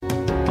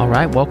All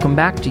right, welcome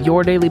back to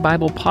Your Daily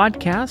Bible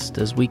Podcast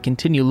as we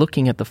continue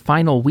looking at the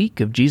final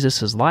week of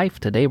Jesus' life.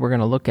 Today we're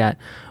going to look at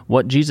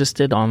what Jesus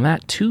did on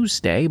that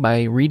Tuesday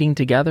by reading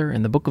together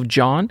in the book of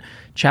John,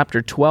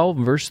 chapter 12,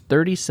 verse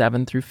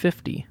 37 through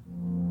 50.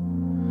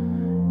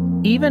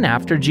 Even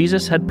after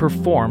Jesus had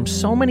performed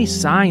so many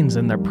signs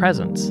in their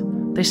presence,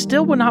 they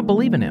still would not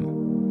believe in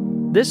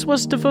him. This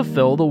was to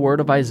fulfill the word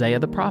of Isaiah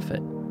the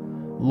prophet.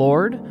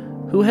 Lord,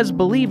 who has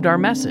believed our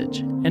message,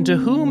 and to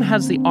whom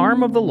has the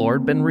arm of the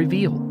Lord been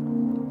revealed?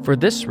 For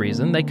this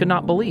reason they could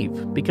not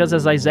believe, because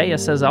as Isaiah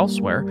says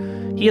elsewhere,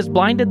 he has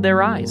blinded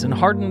their eyes and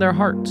hardened their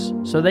hearts,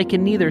 so they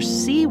can neither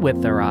see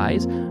with their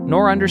eyes,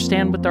 nor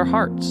understand with their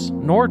hearts,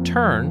 nor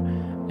turn,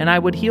 and I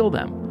would heal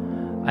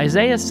them.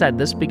 Isaiah said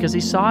this because he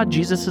saw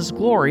Jesus'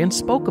 glory and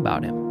spoke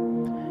about him.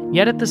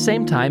 Yet at the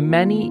same time,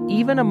 many,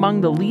 even among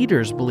the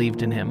leaders,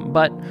 believed in him.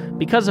 But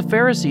because the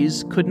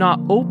Pharisees could not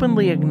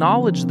openly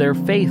acknowledge their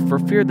faith for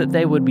fear that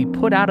they would be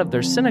put out of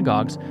their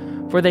synagogues,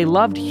 for they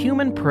loved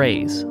human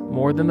praise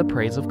more than the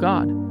praise of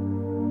God.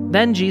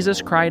 Then Jesus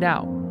cried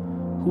out,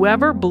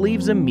 "Whoever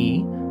believes in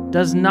me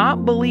does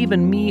not believe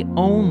in me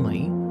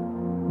only,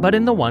 but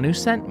in the one who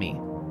sent me.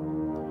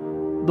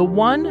 The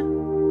one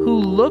who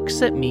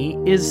looks at me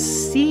is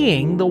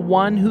seeing the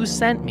one who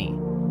sent me.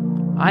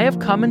 I have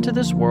come into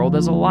this world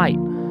as a light,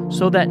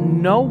 so that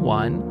no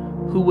one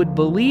who would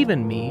believe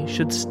in me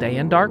should stay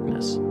in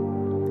darkness.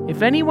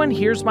 If anyone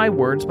hears my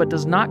words but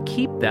does not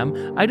keep them,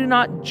 I do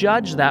not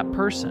judge that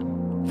person.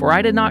 For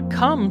I did not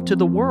come to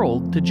the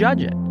world to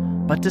judge it,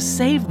 but to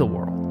save the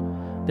world.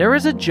 There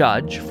is a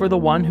judge for the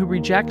one who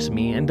rejects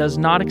me and does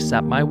not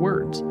accept my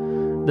words.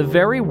 The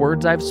very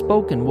words I've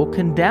spoken will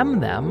condemn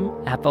them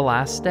at the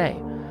last day.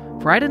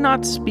 For I did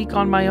not speak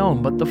on my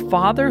own, but the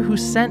Father who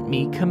sent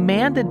me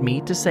commanded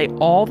me to say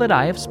all that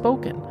I have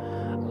spoken.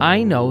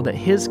 I know that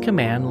his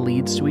command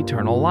leads to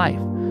eternal life.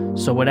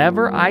 So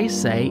whatever I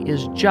say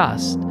is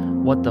just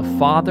what the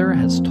Father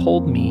has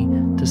told me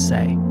to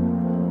say."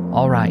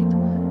 All right.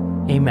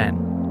 Amen.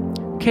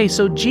 Okay,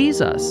 so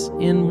Jesus,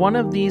 in one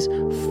of these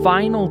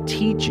final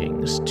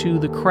teachings to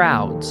the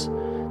crowds,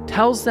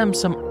 tells them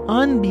some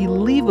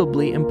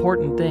unbelievably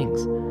important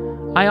things.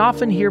 I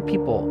often hear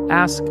people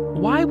ask,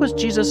 why was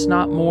Jesus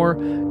not more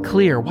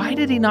clear? Why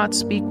did he not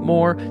speak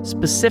more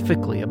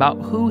specifically about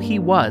who he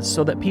was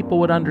so that people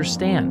would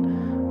understand?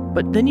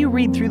 But then you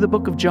read through the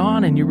book of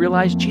John and you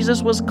realize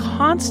Jesus was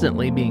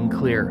constantly being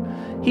clear.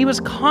 He was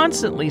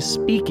constantly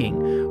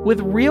speaking with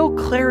real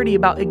clarity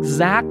about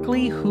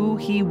exactly who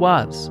he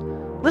was.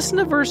 Listen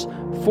to verse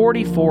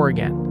 44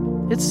 again.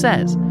 It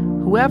says,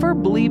 "Whoever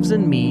believes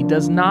in me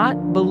does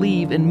not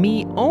believe in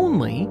me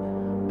only,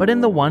 but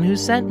in the one who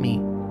sent me.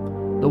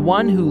 The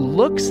one who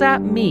looks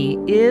at me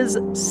is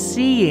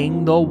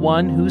seeing the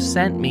one who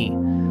sent me."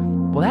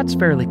 Well, that's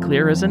fairly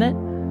clear, isn't it?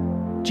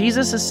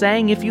 Jesus is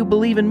saying, if you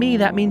believe in me,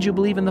 that means you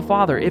believe in the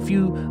Father. If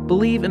you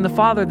believe in the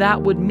Father,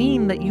 that would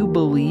mean that you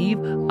believe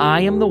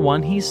I am the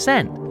one he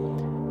sent.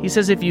 He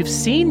says, if you've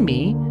seen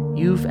me,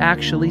 you've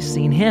actually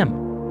seen him.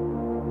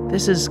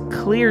 This is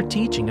clear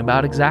teaching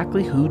about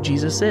exactly who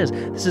Jesus is.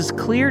 This is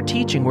clear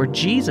teaching where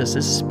Jesus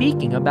is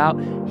speaking about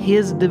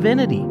his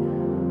divinity,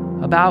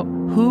 about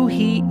who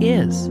he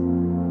is.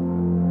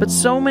 But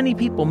so many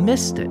people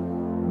missed it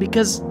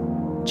because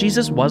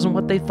Jesus wasn't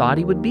what they thought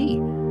he would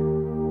be.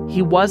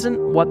 He wasn't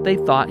what they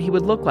thought he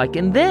would look like.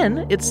 And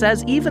then it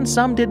says even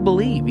some did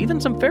believe, even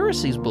some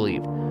Pharisees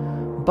believed.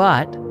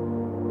 But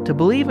to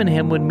believe in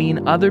him would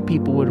mean other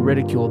people would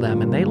ridicule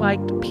them, and they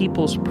liked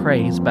people's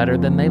praise better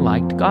than they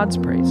liked God's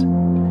praise.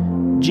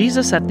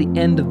 Jesus at the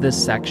end of this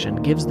section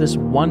gives this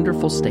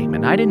wonderful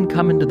statement. I didn't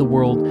come into the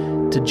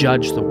world to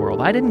judge the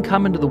world. I didn't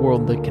come into the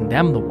world to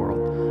condemn the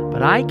world,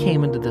 but I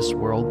came into this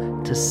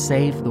world to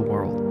save the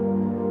world.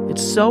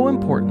 It's so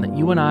important that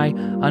you and I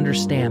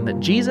understand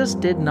that Jesus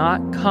did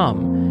not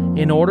come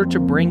in order to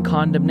bring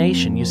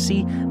condemnation. You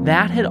see,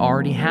 that had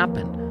already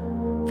happened.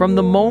 From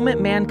the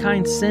moment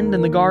mankind sinned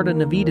in the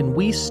Garden of Eden,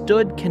 we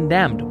stood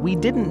condemned. We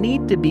didn't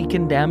need to be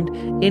condemned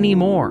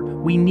anymore.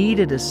 We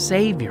needed a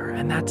Savior,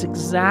 and that's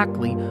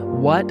exactly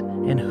what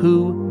and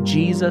who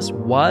Jesus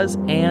was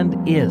and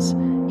is.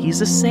 He's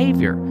a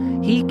Savior.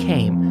 He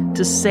came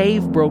to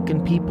save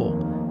broken people,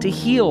 to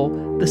heal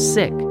the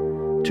sick,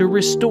 to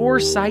restore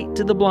sight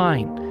to the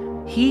blind.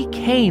 He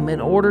came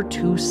in order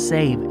to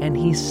save, and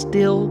he's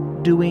still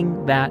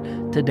doing that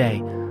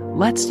today.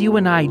 Let's you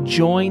and I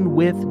join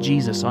with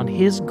Jesus on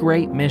his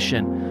great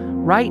mission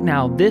right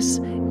now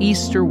this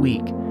Easter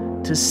week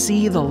to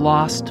see the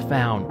lost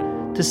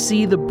found, to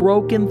see the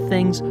broken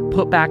things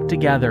put back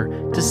together,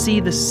 to see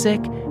the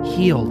sick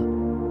healed.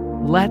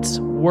 Let's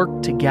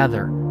work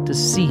together to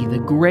see the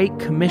great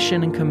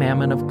commission and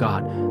commandment of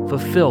God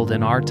fulfilled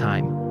in our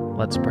time.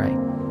 Let's pray.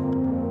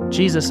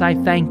 Jesus, I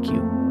thank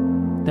you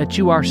that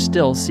you are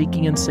still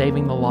seeking and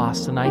saving the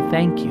lost, and I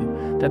thank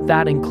you that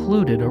that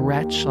included a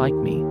wretch like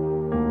me.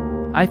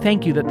 I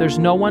thank you that there's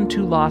no one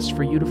too lost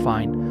for you to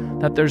find,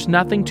 that there's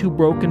nothing too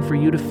broken for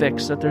you to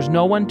fix, that there's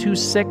no one too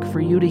sick for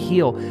you to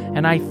heal.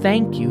 And I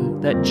thank you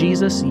that,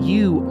 Jesus,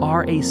 you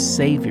are a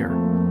Savior.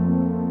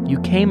 You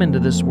came into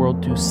this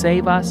world to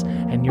save us,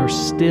 and you're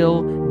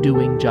still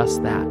doing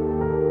just that.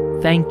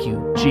 Thank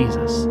you,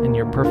 Jesus. In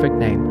your perfect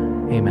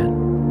name,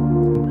 amen.